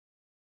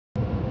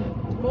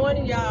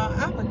Morning, y'all.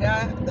 I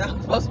forgot that I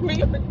was supposed to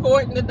be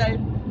recording today.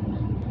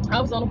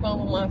 I was on the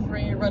phone with my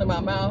friend, running my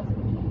mouth,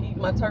 eating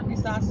my turkey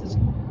sausage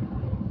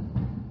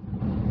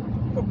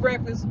for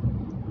breakfast.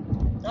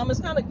 It's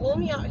kind of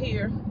gloomy out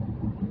here.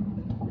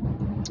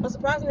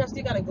 Surprisingly, I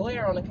still got a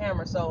glare on the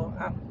camera, so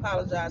I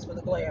apologize for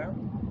the glare.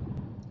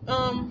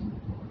 Um,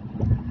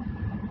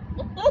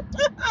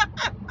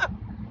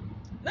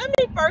 Let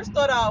me first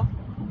start off.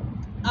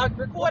 I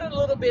recorded a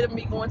little bit of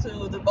me going to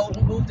the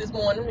voting booth this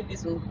morning. Let me get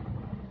some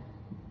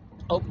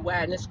open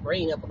widen this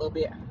screen up a little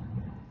bit.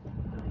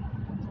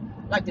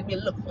 Like to be a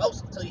little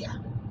closer to you.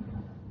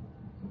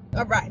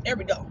 All right, there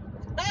we go.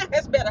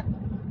 That's better.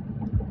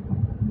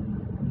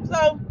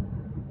 So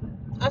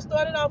I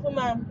started off with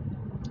my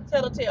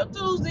Telltale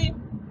Tuesday,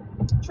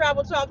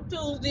 Travel Talk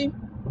Tuesday,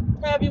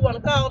 however you want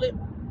to call it,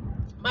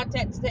 my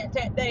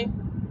TATT day.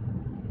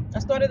 I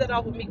started that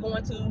off with me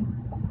going to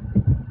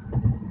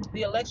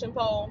the election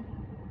poll.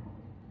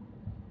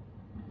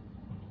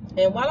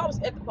 And while I was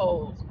at the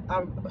polls, I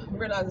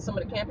realized that some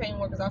of the campaign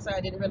workers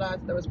outside didn't realize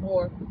that there was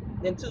more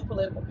than two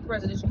political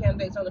presidential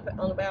candidates on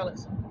the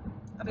ballots.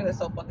 I think that's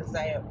so fucking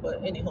sad,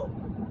 but anywho.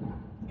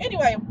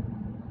 Anyway,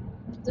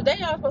 today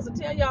I was supposed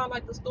to tell y'all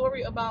like the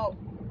story about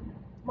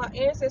my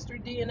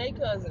AncestryDNA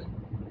cousin.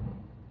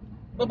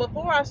 But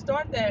before I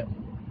start that,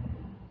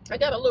 I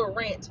got a little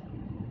rant.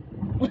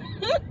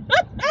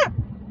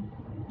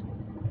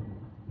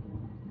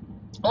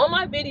 On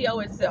my video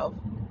itself,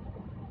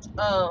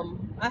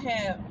 I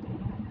had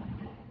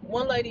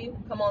one lady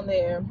come on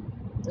there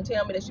and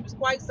tell me that she was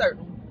quite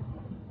certain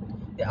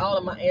that all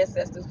of my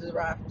ancestors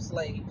derived from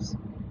slaves.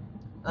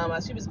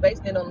 She was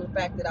basing it on the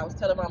fact that I was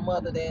telling my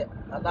mother that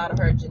a lot of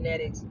her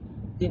genetics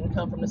didn't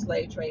come from the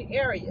slave trade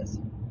areas.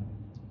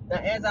 Now,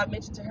 as I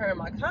mentioned to her in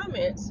my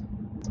comments,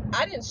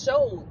 I didn't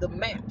show the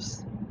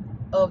maps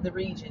of the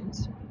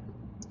regions,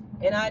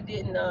 and I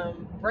didn't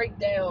break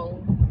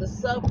down the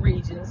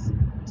sub-regions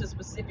to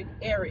specific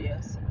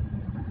areas.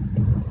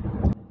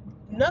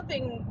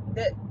 Nothing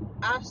that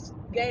I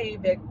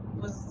gave that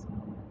was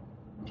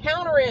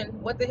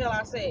countering what the hell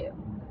I said.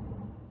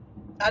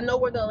 I know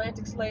where the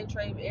Atlantic slave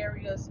trade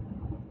areas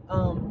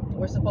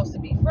were supposed to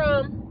be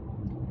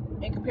from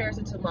in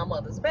comparison to my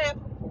mother's map.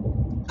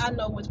 I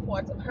know which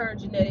parts of her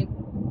genetic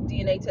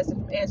DNA tested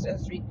from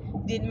Ancestry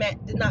did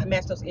not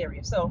match those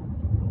areas. So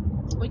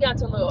we got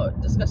into a little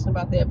discussion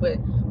about that. But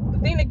the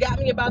thing that got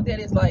me about that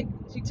is like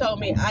she told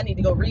me I need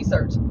to go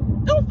research.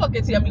 Don't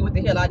fucking tell me what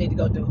the hell I need to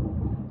go do.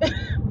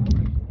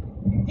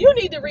 You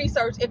need to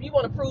research if you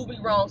want to prove me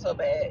wrong so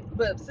bad.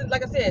 But since,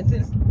 like I said,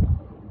 since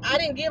I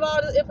didn't give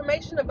all the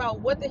information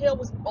about what the hell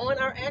was on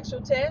our actual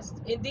test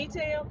in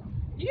detail,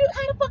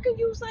 how the fuck can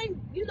you say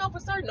you know for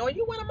certain? Are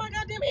you one of my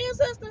goddamn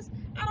ancestors?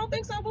 I don't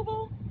think so, boo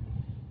boo.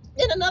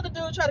 Then another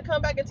dude tried to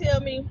come back and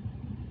tell me,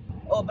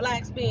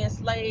 blacks being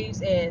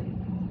slaves,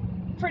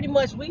 and pretty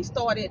much we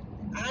started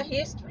our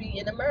history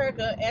in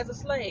America as a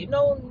slave.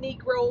 No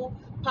Negro,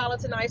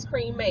 Politan ice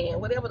cream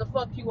man, whatever the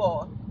fuck you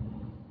are.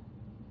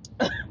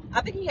 I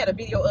think he had a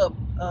video up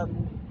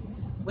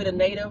with a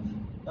native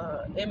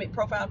image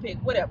profile pic,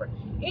 whatever.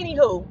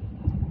 Anywho,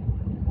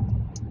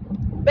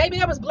 baby,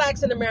 there was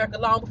blacks in America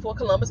long before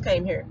Columbus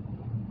came here.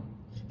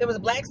 There was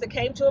blacks that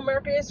came to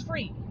America as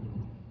free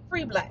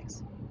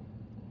blacks.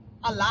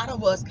 A lot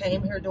of us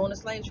came here during the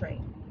slave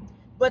trade.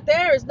 But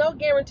there is no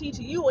guarantee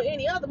to you or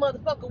any other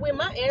motherfucker when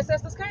my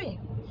ancestors came.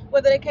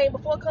 Whether they came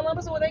before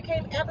Columbus or they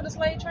came after the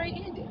slave trade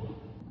ended.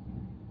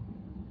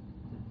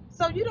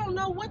 So you don't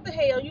know what the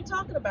hell you're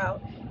talking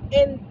about.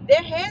 And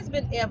there has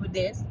been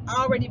evidence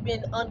already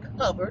been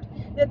uncovered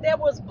that there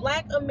was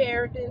black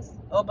Americans,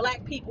 or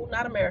black people,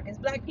 not Americans,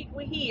 black people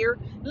here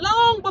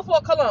long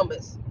before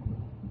Columbus.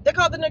 They're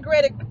called the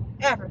Negritic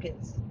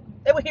Africans.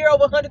 They were here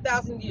over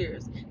 100,000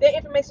 years. Their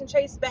information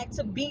traced back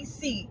to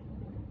BC.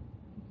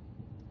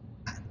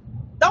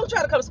 Don't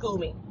try to come school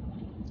me.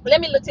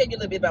 Let me tell you a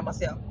little bit about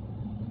myself.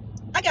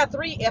 I got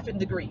 3 effing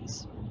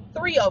degrees.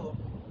 3 of them.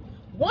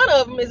 One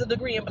of them is a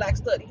degree in Black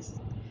Studies.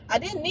 I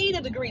didn't need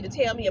a degree to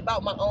tell me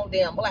about my own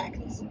damn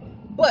blackness,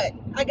 but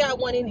I got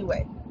one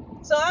anyway.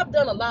 So I've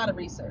done a lot of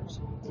research.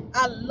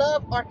 I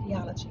love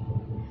archaeology.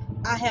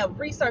 I have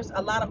researched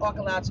a lot of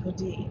archaeological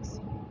digs.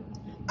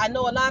 I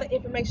know a lot of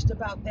information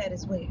about that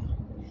as well.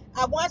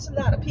 I watch a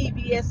lot of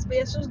PBS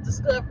specials,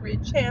 Discovery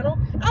Channel.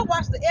 I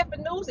watch the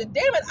effing news, and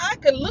damn it, I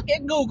can look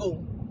at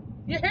Google.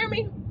 You hear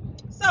me?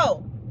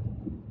 So,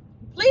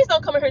 please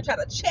don't come in here and try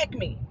to check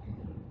me.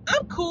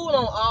 I'm cool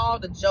on all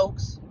the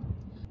jokes.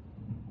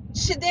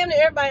 Shit, damn near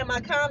everybody in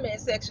my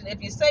comment section,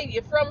 if you say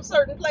you're from a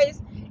certain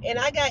place and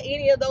I got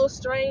any of those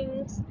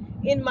strains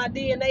in my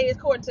DNA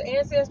according to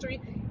Ancestry,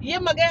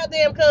 you're my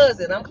goddamn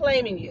cousin. I'm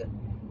claiming you.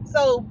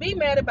 So be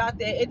mad about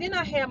that. And then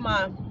I have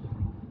my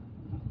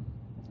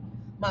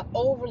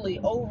overly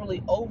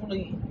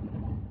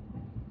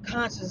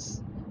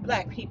conscious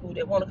black people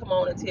that want to come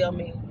on and tell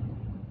me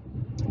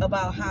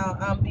about how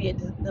I'm being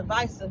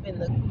divisive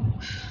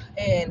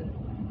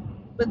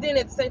but then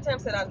at the same time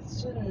said I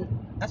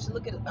should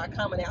look at our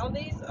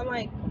commonalities. I'm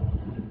like,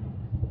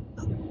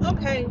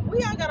 Okay,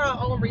 we all got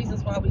our own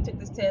reasons why we took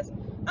this test.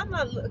 I'm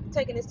not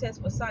taking this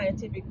test for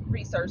scientific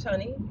research,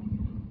 honey.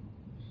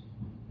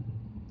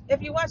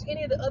 If you watch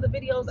any of the other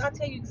videos, I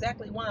tell you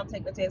exactly why I'm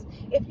taking the test.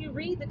 If you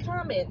read the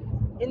comment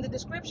in the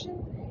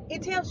description,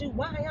 it tells you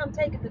why I'm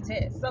taking the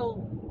test.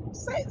 So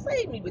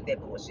save me with that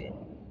bullshit.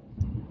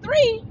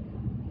 3,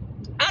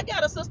 I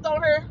got a sister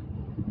on her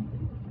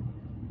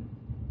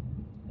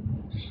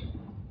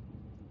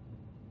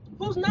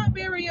who's not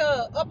very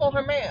up on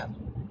her math.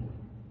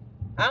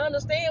 I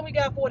understand we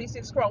got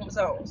 46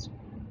 chromosomes.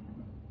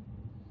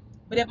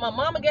 But if my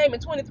mama gave me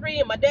 23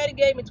 and my daddy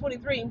gave me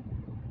 23,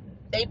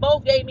 they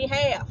both gave me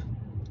half.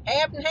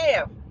 Half and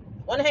half.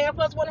 1/2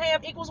 plus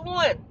 1/2 equals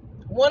 1.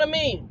 One of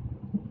me.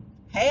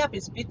 Half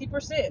is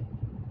 50%.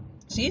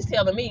 She's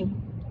telling me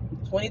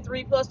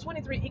 23 plus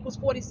 23 equals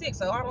 46.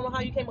 So I don't know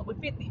how you came up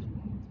with 50.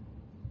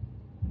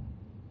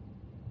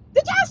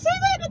 Did y'all see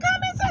that in the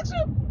comment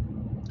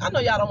section? I know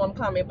y'all don't want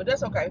to comment, but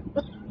that's okay.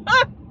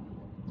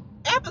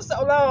 After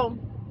so long,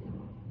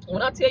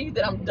 when I tell you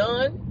that I'm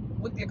done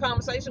with your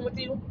conversation with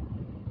you,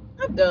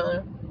 I'm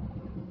done.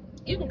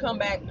 You can come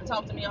back and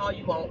talk to me all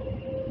you want.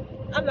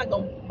 I'm not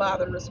going to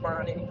bother to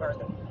respond any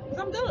further because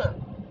I'm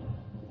done.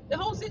 The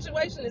whole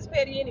situation is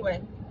petty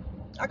anyway.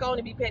 I can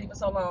only be petty for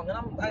so long, and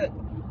I'm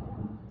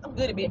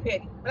good at being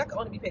petty, but I can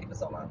only be petty for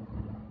so long.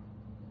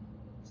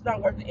 It's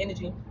not worth the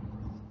energy.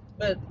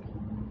 But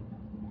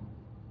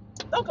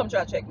don't come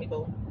try to check me,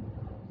 boo.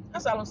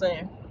 That's all I'm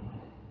saying.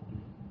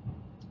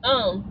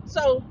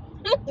 So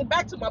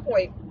back to my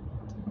point.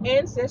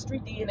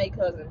 AncestryDNA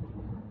cousin.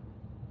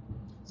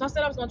 So I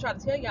said I was gonna try to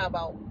tell y'all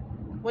about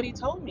what he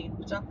told me,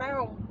 which I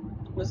found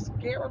was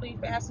scarily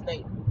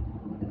fascinating.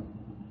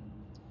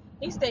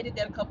 He stated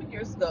that a couple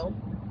years ago,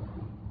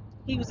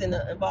 he was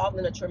involved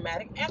in a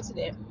traumatic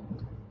accident,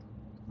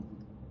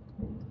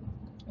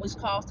 which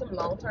caused him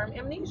long-term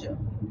amnesia.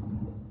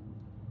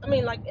 I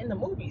mean, like in the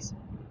movies.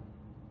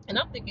 And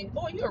I'm thinking,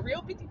 boy, you're a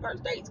real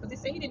 51st dates, because he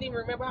said he didn't even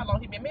remember how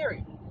long he'd been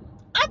married.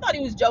 I thought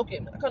he was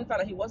joking. I couldn't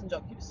find out he wasn't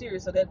joking. He was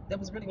serious, so that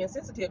was really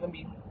insensitive of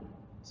me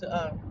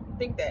to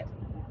think that.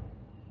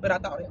 But I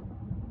thought it.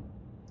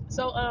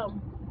 So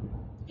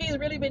he's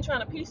really been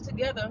trying to piece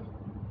together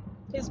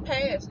his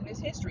past and his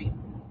history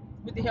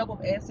with the help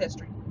of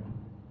Ancestry.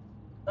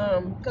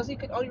 Because he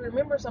could only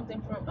remember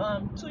something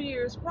from 2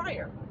 years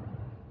prior.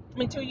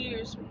 2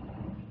 years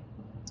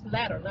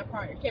latter, not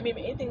prior. Can't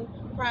remember anything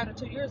prior to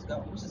 2 years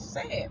ago, which is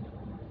sad.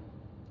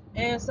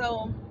 And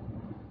so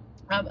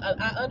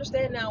I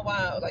understand now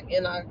why, like,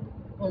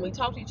 when we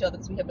talk to each other,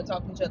 because we have been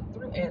talking to each other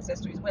through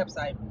Ancestry's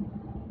website,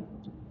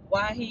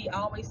 why he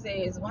always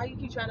says, why you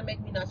keep trying to make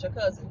me not your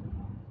cousin?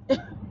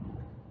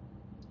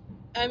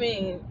 I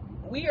mean,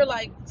 we are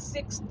like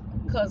 6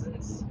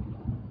 cousins.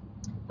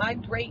 My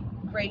great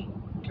great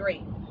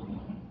great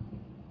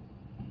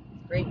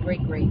great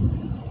great great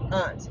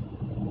aunt,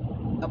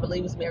 I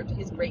believe, was married to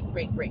his great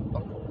great great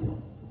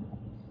uncle.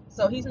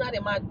 So he's not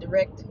in my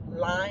direct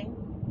line.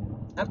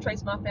 I've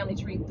traced my family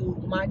tree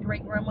through my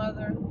great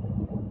grandmother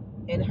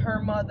and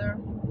her mother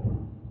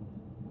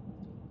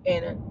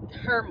and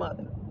her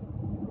mother.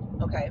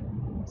 Okay,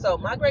 so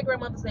my great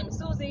grandmother's name is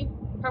Susie.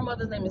 Her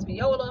mother's name is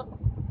Viola.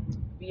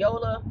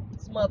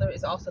 Viola's mother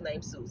is also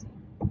named Susie.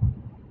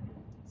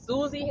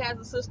 Susie has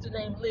a sister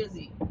named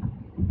Lizzie.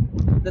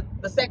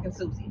 The second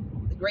Susie,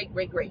 the great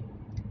great great,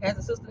 has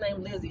a sister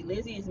named Lizzie.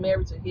 Lizzie is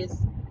married to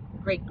his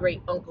great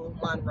great uncle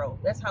Monroe.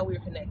 That's how we're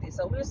connected.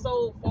 So we're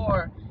so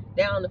far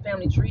down the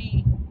family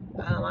tree.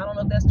 I don't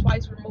know if that's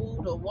twice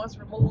removed or once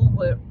removed,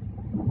 but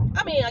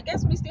I mean, I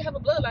guess we still have a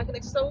bloodline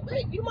connection. So,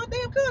 hey, you my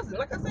damn cousin.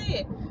 Like I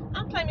said,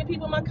 I'm claiming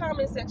people in my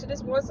comment section.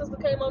 This one sister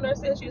came on there and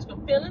said she was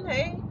from Finland,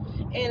 hey,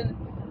 and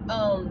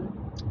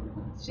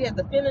she has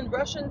the Finland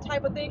Russian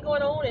type of thing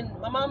going on, and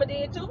my mama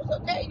did too.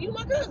 So, hey, you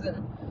my cousin.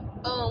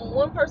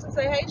 One person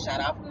say, hey, shout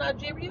out from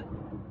Nigeria.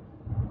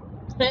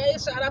 Hey,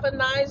 shout out from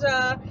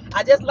Niger.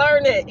 I just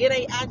learned it. It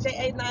ain't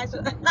IJA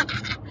Niger.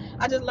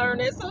 I just learned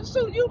that. So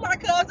shoot, you my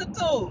cousin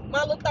too.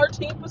 My little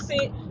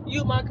 13%,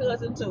 you my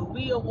cousin too.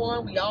 We are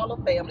one. We all a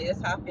family. That's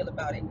how I feel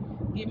about it.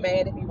 Get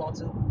mad if you want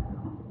to.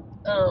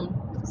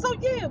 So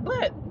yeah,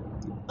 but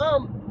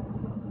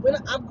when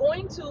I'm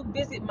going to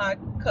visit my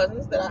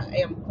cousins that I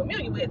am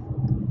familiar with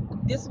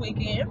this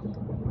weekend,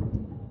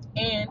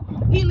 and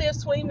he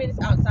lives 20 minutes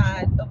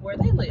outside of where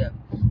they live.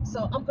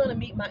 So I'm gonna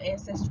meet my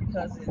ancestry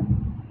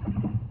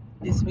cousin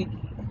this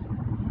weekend.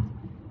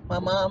 My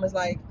mom is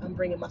like, I'm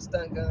bringing my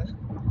stun gun.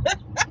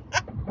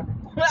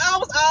 I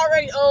was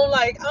already on,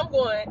 like, I'm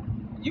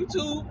going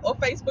YouTube or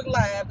Facebook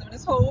Live during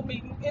this whole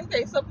meeting in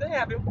case something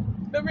happened.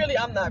 But really,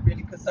 I'm not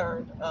really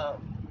concerned.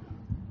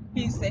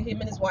 He said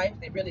him and his wife,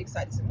 they're really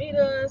excited to meet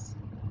us.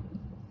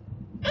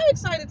 I'm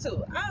excited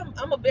too.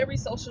 I'm a very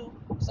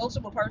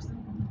sociable person.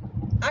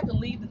 I can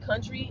leave the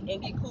country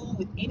and get cool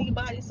with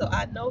anybody, so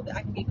I know that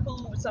I can get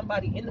cool with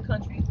somebody in the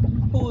country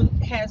who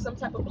has some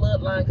type of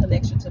bloodline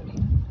connection to me.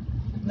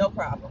 No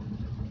problem.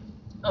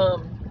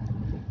 Um,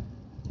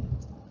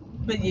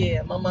 But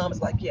yeah, my mom is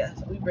like, yeah,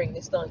 so we bring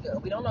this stun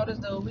gun. We don't know this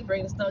dude. We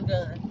bring the stun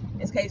gun.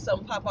 in case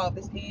something pop off.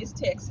 This is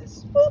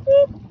Texas. Boop,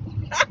 boop.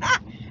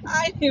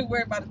 I ain't even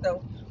worried about it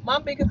though. My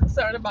biggest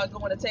concern about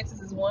going to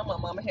Texas is one, my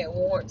mama had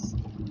warrants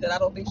that I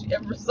don't think she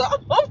ever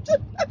resolved.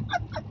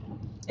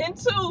 And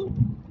two,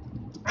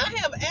 I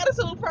have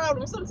attitude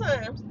problems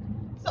sometimes.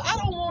 So I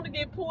don't want to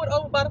get pulled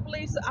over by the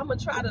police. So I'm gonna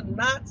try to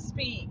not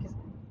speed.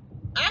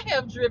 I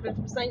have driven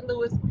from St.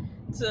 Louis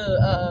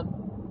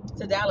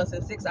to Dallas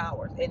in 6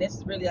 hours, and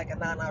it's really like a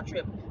 9-hour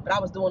trip. But I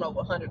was doing over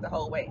 100 the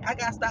whole way. I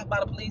got stopped by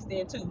the police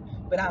then too,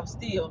 but I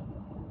still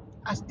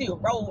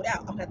rolled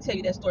out. I'm gonna tell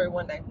you that story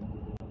one day.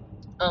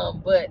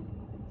 But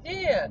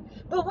yeah.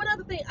 But one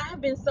other thing, I've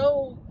been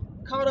so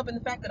caught up in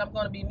the fact that I'm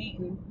gonna be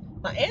meeting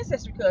my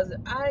ancestry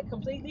cousin, I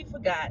completely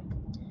forgot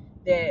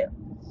that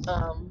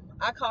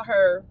I call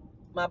her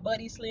my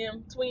Buddy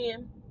Slim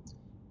twin.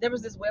 There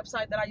was this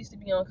website that I used to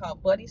be on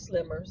called Buddy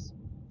Slimmers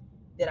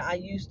that I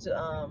used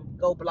to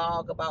go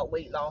blog about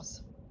weight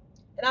loss.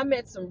 And I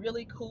met some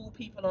really cool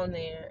people on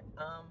there.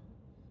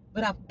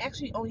 But I've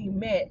actually only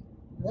met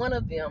one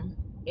of them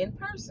in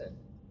person.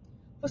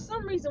 For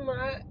some reason, when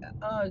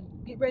I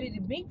get ready to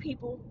meet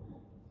people,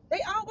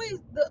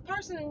 the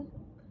person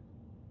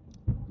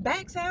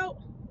backs out.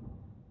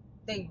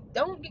 They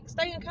don't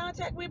stay in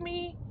contact with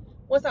me.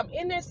 Once I'm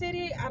in their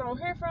city, I don't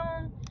hear from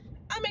them.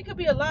 I mean, it could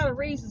be a lot of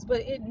reasons,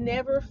 but it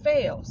never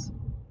fails.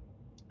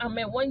 I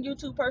met one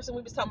YouTube person.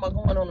 We was talking about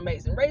going on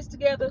Amazing Race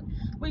together.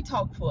 We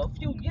talked for a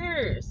few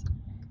years.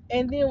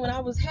 And then when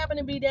I was happened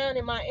to be down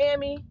in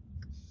Miami,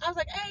 I was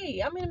like,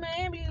 hey, I'm in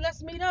Miami,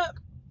 let's meet up.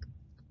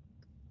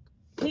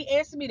 He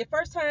answered me the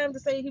first time to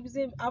say he was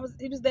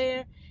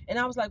there, and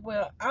I was like,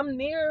 well, I'm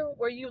near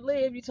where you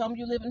live. You told me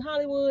you live in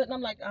Hollywood, and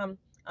I'm like, I'm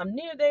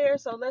near there,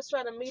 so let's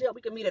try to meet up.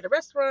 We can meet at a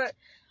restaurant.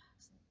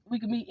 We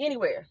can meet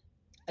anywhere.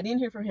 I didn't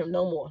hear from him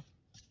no more.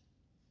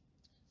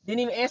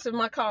 Didn't even answer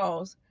my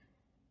calls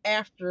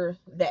after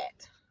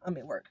that. I'm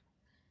at work.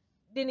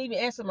 Didn't even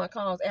answer my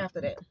calls after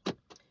that.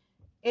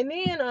 And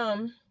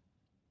then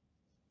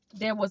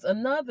there was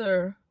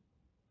another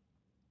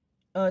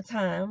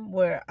time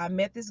where I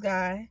met this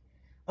guy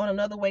on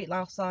another weight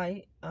loss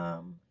site.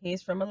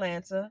 He's from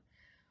Atlanta.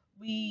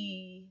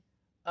 We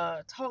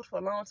talked for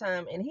a long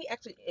time, and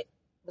it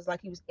was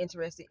like he was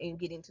interested in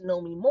getting to know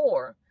me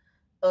more,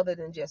 other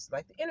than just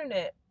like the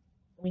internet.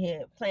 We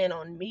had planned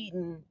on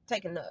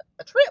taking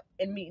a trip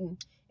and meeting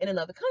in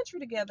another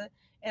country together.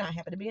 And I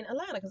happened to be in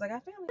Atlanta because I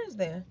got family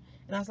there.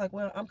 And I was like,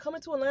 well, I'm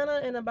coming to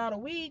Atlanta in about a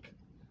week.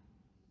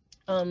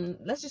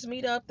 Let's just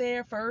meet up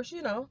there first,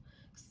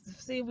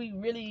 see if we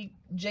really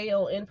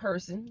jail in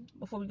person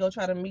before we go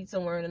try to meet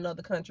somewhere in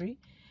another country.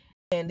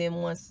 And then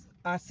once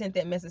I sent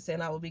that message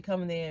saying I would be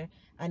coming there,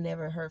 I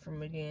never heard from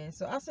him again.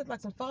 So I sent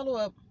like some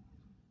follow-up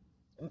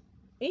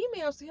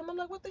emails to him. I'm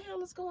like, what the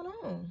hell is going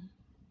on?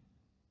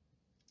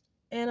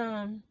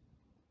 And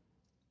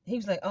he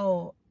was like,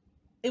 oh,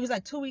 it was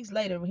like 2 weeks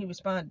later when he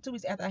responded. 2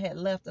 weeks after I had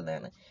left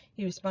Atlanta,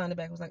 he responded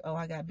back, was like, oh,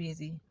 I got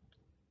busy.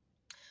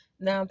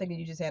 Now I'm thinking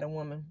you just had a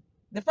woman.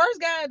 The first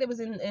guy that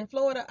was in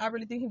Florida, I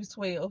really think he was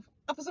 12.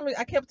 For some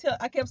reason, I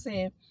kept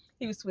saying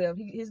he was 12.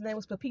 His name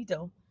was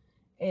Pepito,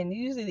 and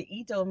usually the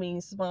Ito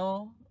means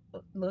small,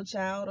 little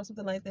child or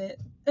something like that.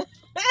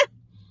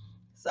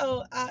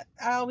 So I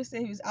always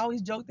said I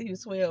always joked that he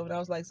was 12, and I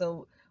was like,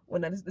 so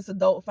when this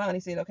adult finally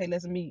said, okay,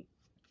 let's meet,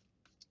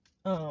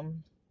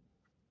 um,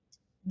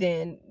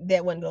 then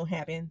that wasn't gonna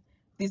happen.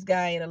 This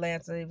guy in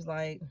Atlanta, he was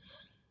like,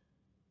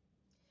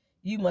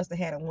 you must have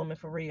had a woman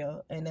for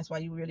real, and that's why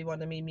you really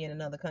wanted to meet me in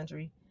another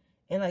country.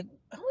 And like,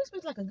 I only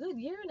spent like a good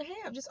year and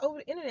a half just over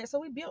the internet, so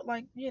we built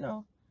like,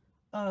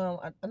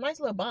 a nice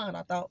little bond,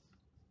 I thought,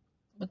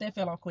 but that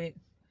fell off quick.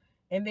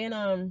 And then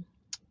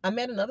I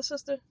met another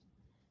sister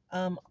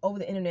over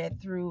the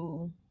internet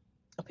through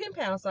a pen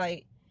pal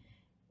site,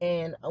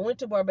 and I went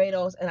to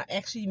Barbados and I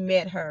actually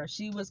met her.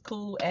 She was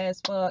cool as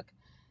fuck.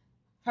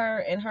 Her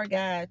and her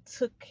guy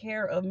took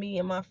care of me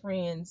and my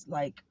friends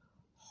like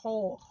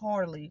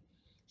wholeheartedly.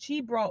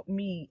 She brought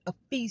me a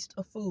feast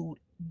of food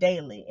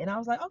daily, and I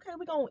was like, okay,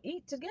 we're gonna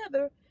eat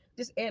together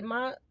just at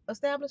my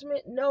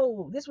establishment.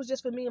 No, this was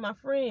just for me and my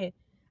friend.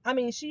 I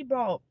mean, she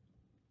brought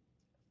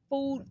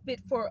food fit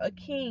for a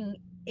king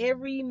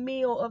every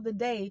meal of the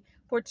day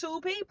for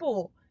two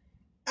people.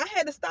 I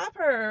had to stop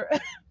her.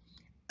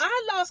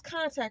 I lost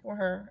contact with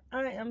her.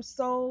 I am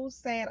so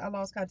sad I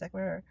lost contact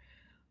with her.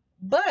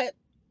 But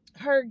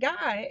her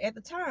guy at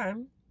the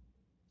time,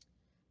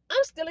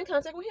 I'm still in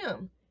contact with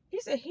him. He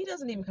said he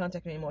doesn't even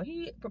contact me anymore.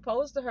 He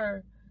proposed to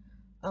her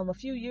a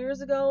few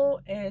years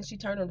ago, and she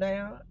turned him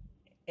down.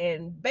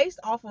 And based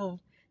off of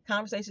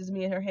conversations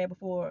me and her had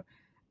before,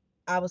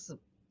 I was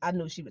I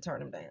knew she would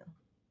turn him down.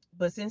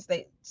 But since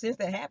that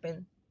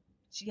happened,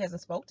 she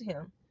hasn't spoke to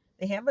him.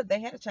 They had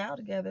a child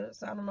together,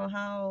 so I don't know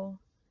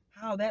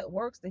how that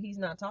works, that he's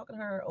not talking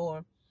to her,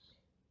 or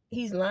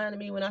he's lying to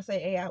me when I say,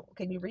 hey,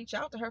 can you reach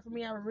out to her for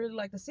me? I would really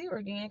like to see her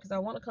again because I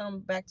want to come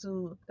back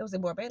to, that was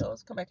in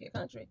Barbados, come back to your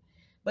country.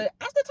 But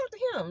I still talk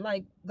to him.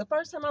 Like the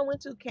first time I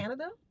went to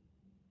Canada,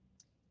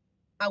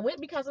 I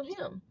went because of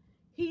him.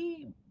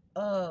 He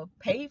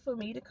paid for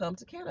me to come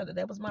to Canada.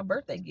 That was my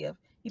birthday gift.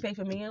 He paid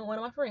for me and one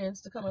of my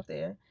friends to come up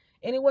there,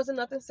 and it wasn't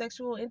nothing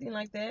sexual, anything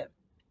like that.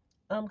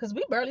 Because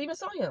we barely even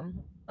saw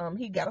him.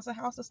 He got us a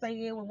house to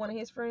stay in with one of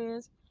his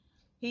friends.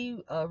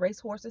 He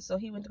raced horses, so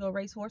he went to go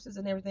race horses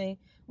and everything.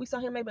 We saw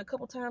him maybe a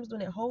couple times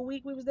during that whole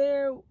week we was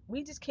there.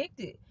 We just kicked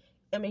it.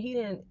 I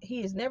mean,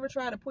 he has never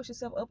tried to push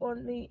himself up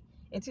on me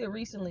until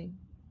recently.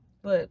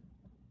 But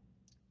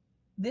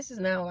this is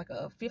now like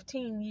a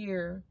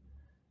 15-year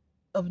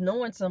of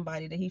knowing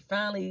somebody that he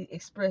finally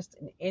expressed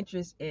an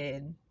interest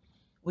in.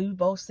 We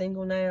both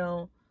single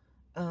now.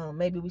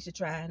 Maybe we should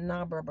try.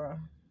 Nah, bro.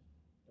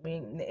 We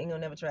ain't gonna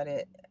never try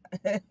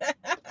that.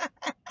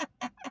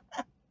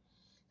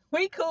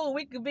 We cool.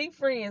 We could be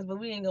friends, but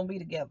we ain't gonna be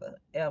together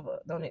ever.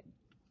 Don't it?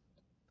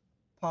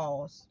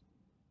 Pause.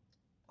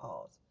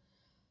 Pause.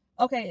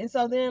 Okay, and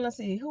so then let's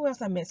see who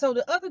else I met. So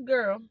the other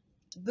girl,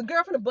 the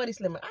girl from the Buddy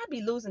Slimmer, I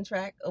be losing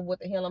track of what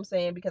the hell I'm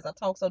saying because I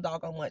talk so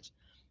doggone much.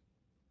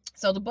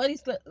 So the Buddy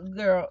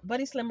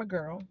Slimmer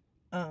girl,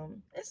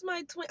 it's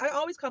my twin. I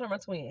always call her my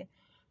twin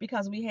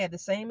because we had the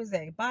same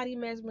exact body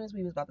measurements.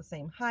 We was about the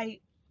same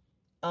height.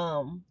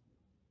 Um,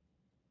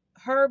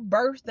 her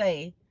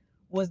birthday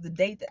was the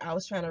date that I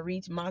was trying to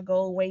reach my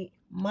goal weight.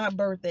 My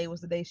birthday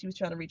was the day she was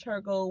trying to reach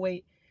her goal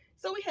weight.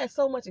 So we had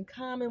so much in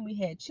common. We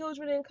had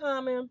children in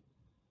common.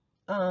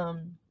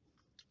 Um,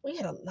 we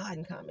had a lot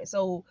in common.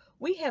 So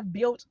we have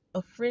built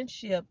a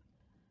friendship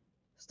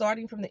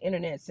starting from the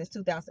internet since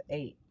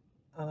 2008.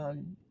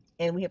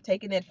 And we have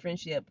taken that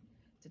friendship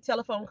to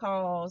telephone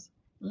calls,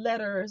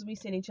 letters. We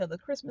send each other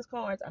Christmas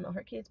cards. I know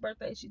her kid's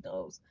birthday. She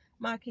knows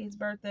my kid's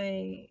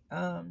birthday.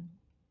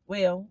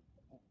 Well,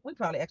 we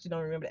probably actually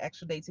don't remember the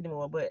actual dates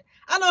anymore, but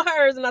I know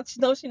hers and I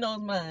know she knows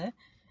mine.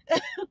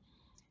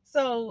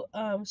 So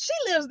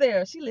she lives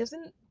there. She lives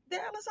in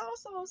Dallas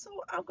also. So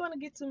I'm going to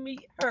get to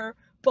meet her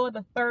for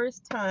the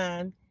first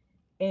time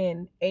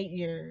in 8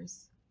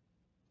 years.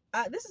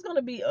 This is going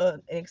to be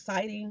an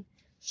exciting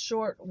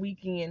short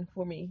weekend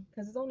for me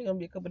because it's only going to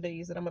be a couple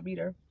days that I'm going to be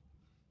there.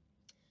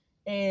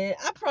 And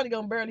I'm probably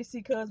going to barely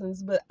see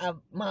cousins, but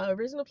my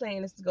original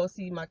plan is to go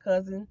see my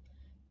cousin.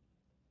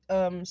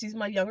 She's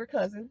my younger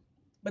cousin.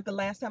 But the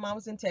last time I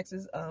was in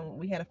Texas,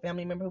 we had a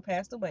family member who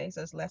passed away.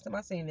 So it's the last time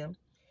I seen them.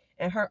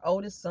 And her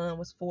oldest son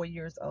was 4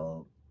 years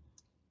old.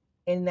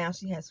 And now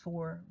she has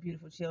four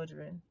beautiful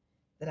children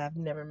that I've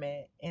never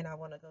met. And I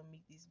want to go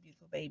meet these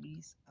beautiful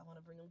babies. I want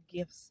to bring them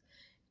gifts.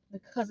 The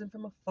cousin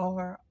from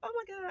afar. Oh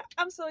my God.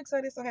 I'm so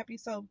excited, so happy.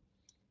 So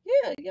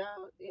yeah,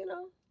 y'all,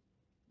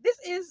 this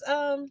is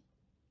I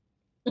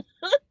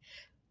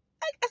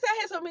said I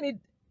had so many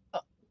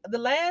the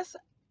last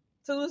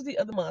Tuesday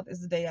of the month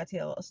is the day I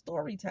tell a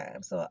story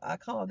time. So I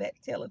call that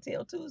Tell a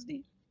Tale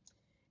Tuesday.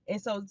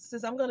 And so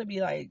since I'm gonna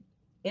be like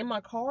in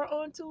my car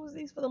on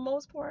Tuesdays for the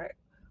most part,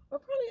 or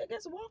probably I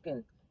guess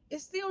walking,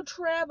 it's still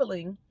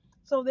traveling.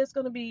 So there's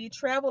gonna be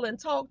Travel and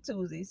Talk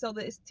Tuesday. So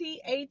it's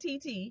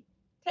TATT,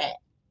 TAT.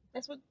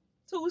 That's what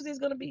Tuesday is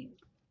gonna be.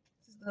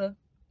 This is the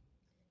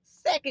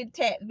second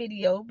TAT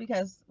video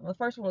because the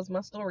first one was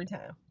my story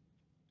time.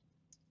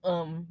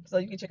 So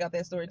you can check out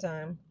that story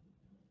time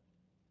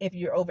if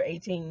you're over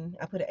 18.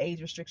 I put an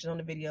age restriction on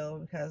the video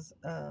because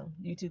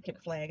YouTube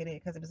kept flagging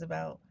it because it was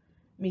about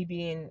me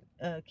being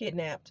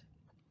kidnapped,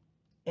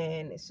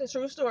 and it's a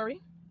true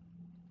story.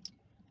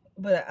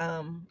 But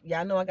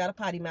yeah, I know I got a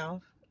potty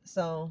mouth,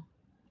 so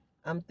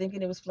I'm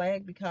thinking it was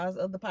flagged because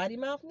of the potty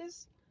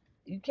mouthness.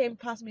 You can't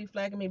possibly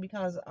flag me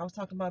because I was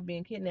talking about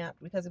being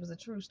kidnapped because it was a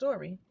true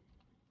story.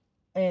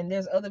 And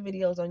there's other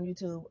videos on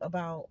YouTube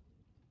about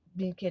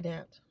being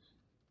kidnapped.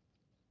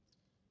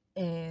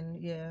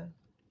 And yeah,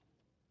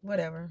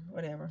 whatever.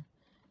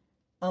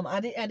 I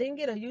didn't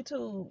get a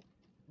YouTube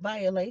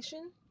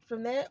violation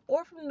from that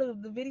or from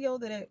the video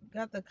that it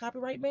got the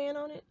copyright ban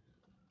on it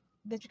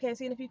that you can't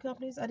see in a few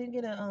companies. I didn't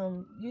get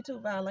a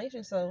YouTube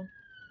violation, so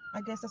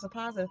I guess that's a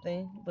positive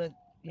thing. But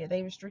yeah,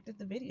 they restricted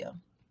the video.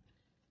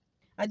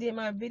 I did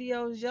my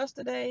videos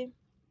yesterday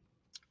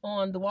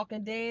on The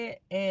Walking Dead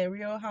and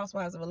Real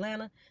Housewives of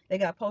Atlanta. They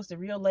got posted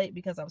real late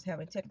because I was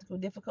having technical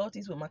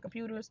difficulties with my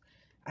computers.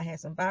 I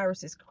had some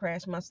viruses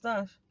crash my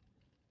stuff.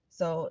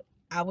 So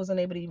I wasn't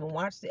able to even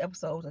watch the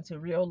episodes until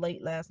real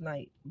late last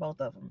night,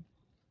 both of them.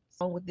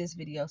 So with this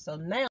video. So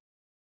now,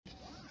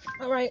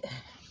 all right.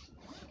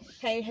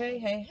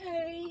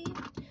 Hey.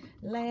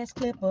 Last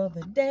clip of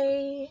the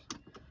day.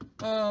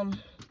 I'm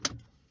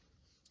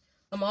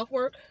off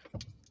work.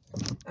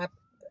 I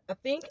I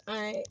think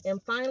I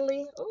am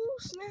finally. Oh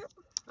snap!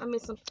 I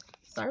missed some.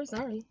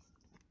 Sorry.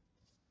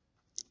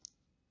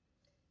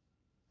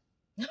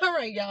 All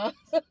right, y'all.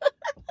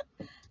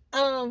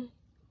 um,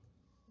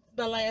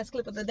 the last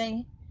clip of the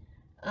day.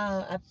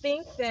 I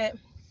think that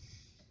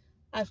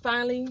I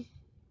finally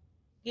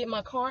get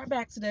my car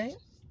back today.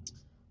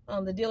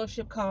 The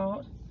dealership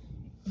called.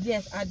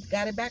 Yes, I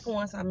got it back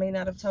once. I may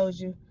not have told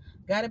you.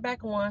 Got it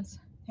back once.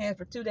 Had it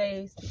for 2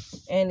 days,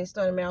 and it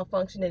started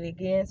malfunctioning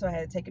again, so I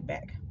had to take it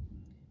back.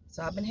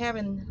 So I've been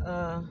having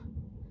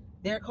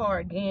their car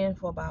again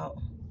for about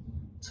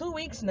 2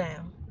 weeks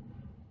now.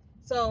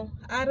 So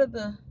out of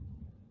the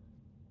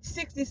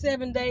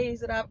 67 days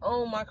that I've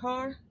owned my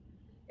car,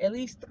 at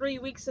least 3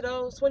 weeks of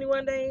those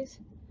 21 days,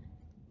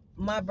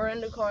 my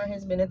brand new car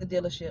has been at the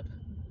dealership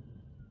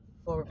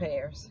for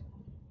repairs.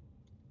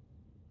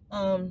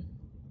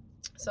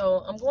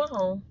 So I'm going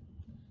home,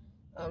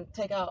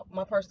 take out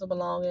my personal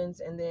belongings,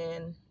 and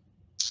then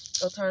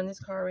go turn this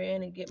car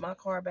in and get my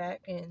car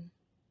back, and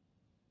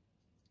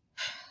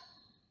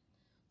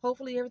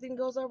hopefully everything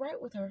goes all right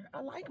with her.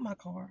 I like my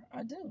car.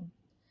 I do.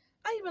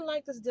 I even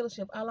like this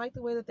dealership. I like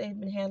the way that they've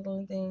been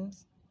handling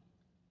things.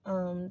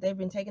 They've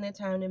been taking their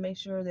time to make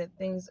sure that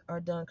things are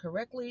done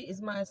correctly,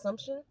 is my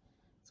assumption.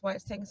 That's why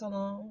it's taking so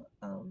long.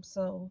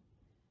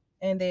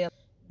 And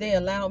they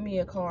allowed me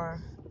a car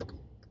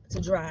to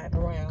drive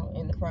around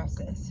in the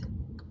process.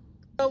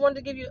 I wanted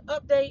to give you an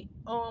update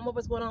on what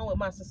was going on with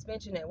my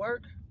suspension at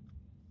work.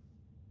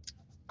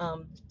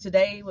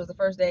 Today was the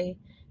first day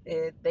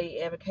that they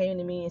ever came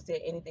to me and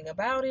said anything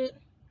about it.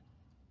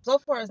 So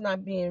far, it's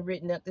not being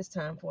written up this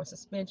time for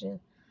suspension.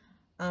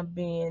 I'm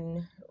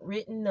being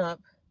written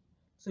up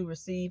to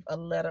receive a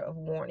letter of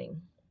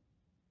warning.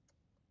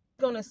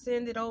 I'm going to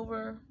send it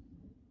over.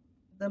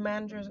 The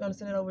manager is going to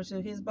send it over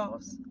to his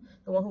boss,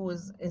 the one who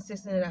was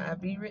insisting that I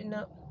be written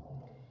up,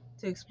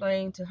 to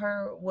explain to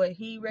her what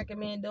he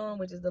recommended doing,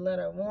 which is the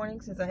letter of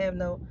warning, since I have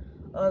no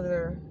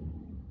other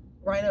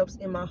write-ups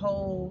in my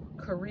whole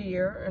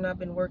career, and I've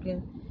been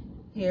working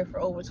here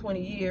for over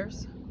 20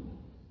 years.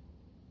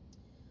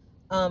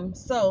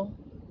 So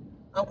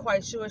I'm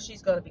quite sure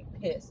she's going to be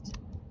pissed.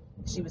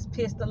 She was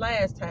pissed the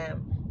last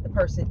time the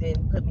person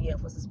didn't put me up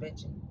for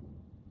suspension.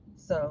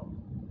 So,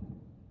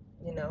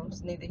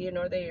 it's neither here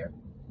nor there.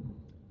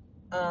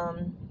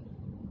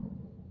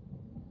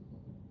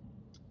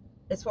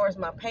 As far as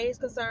my pay is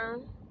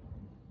concerned,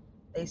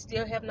 they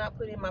still have not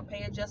put in my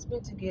pay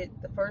adjustment to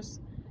get the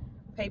first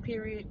pay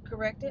period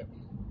corrected.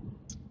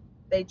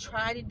 They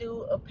tried to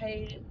do a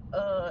pay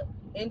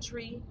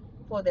entry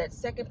for that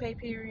second pay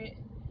period,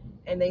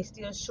 and they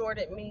still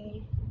shorted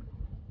me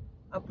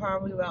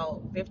probably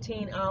about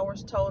 15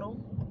 hours total.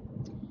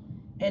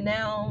 And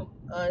now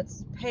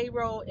it's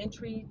payroll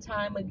entry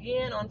time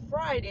again on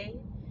Friday,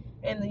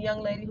 and the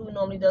young lady who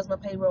normally does my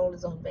payroll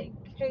is on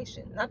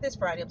vacation. Not this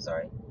Friday, I'm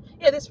sorry.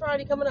 Yeah, this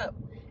Friday coming up.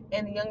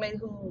 And the young lady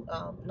who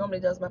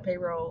normally does my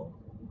payroll,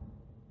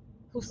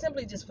 who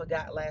simply just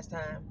forgot last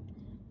time,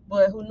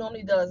 but who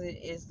normally does it,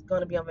 is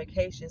going to be on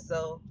vacation.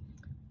 So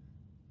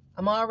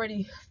I'm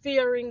already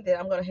fearing that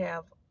I'm going to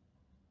have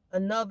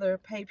another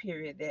pay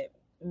period that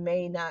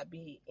may not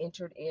be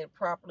entered in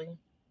properly.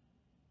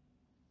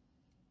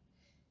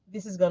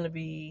 This is going to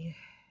be,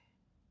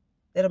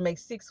 that'll make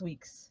 6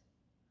 weeks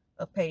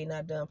of pay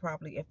not done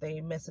properly if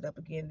they mess it up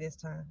again this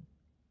time.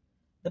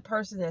 The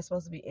person that's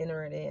supposed to be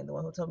entering in, the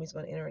one who told me he's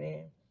going to enter it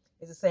in,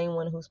 is the same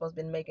one who's supposed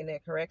to be making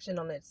that correction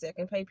on that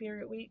second pay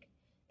period week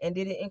and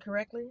did it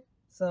incorrectly.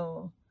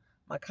 So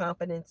my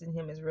confidence in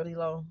him is really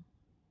low.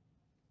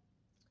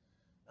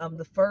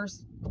 The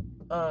person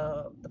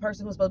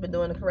who's supposed to be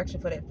doing the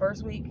correction for that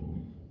first week,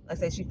 like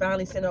I said, she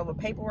finally sent over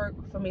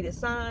paperwork for me to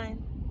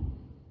sign,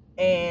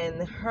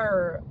 and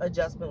her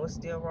adjustment was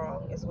still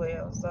wrong as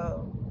well.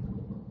 So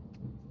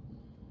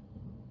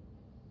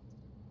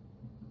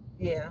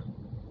yeah,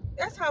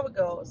 that's how it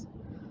goes.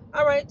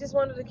 All right, just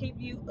wanted to keep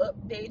you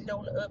updated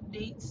on the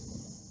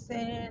updates,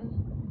 and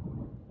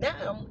now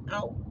I'm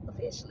out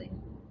officially.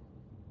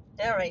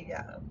 All right,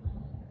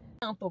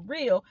 y'all. For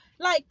real,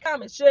 like,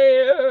 comment,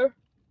 share,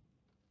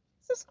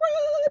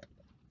 subscribe.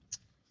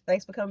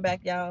 Thanks for coming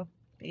back, y'all.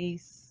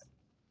 Peace.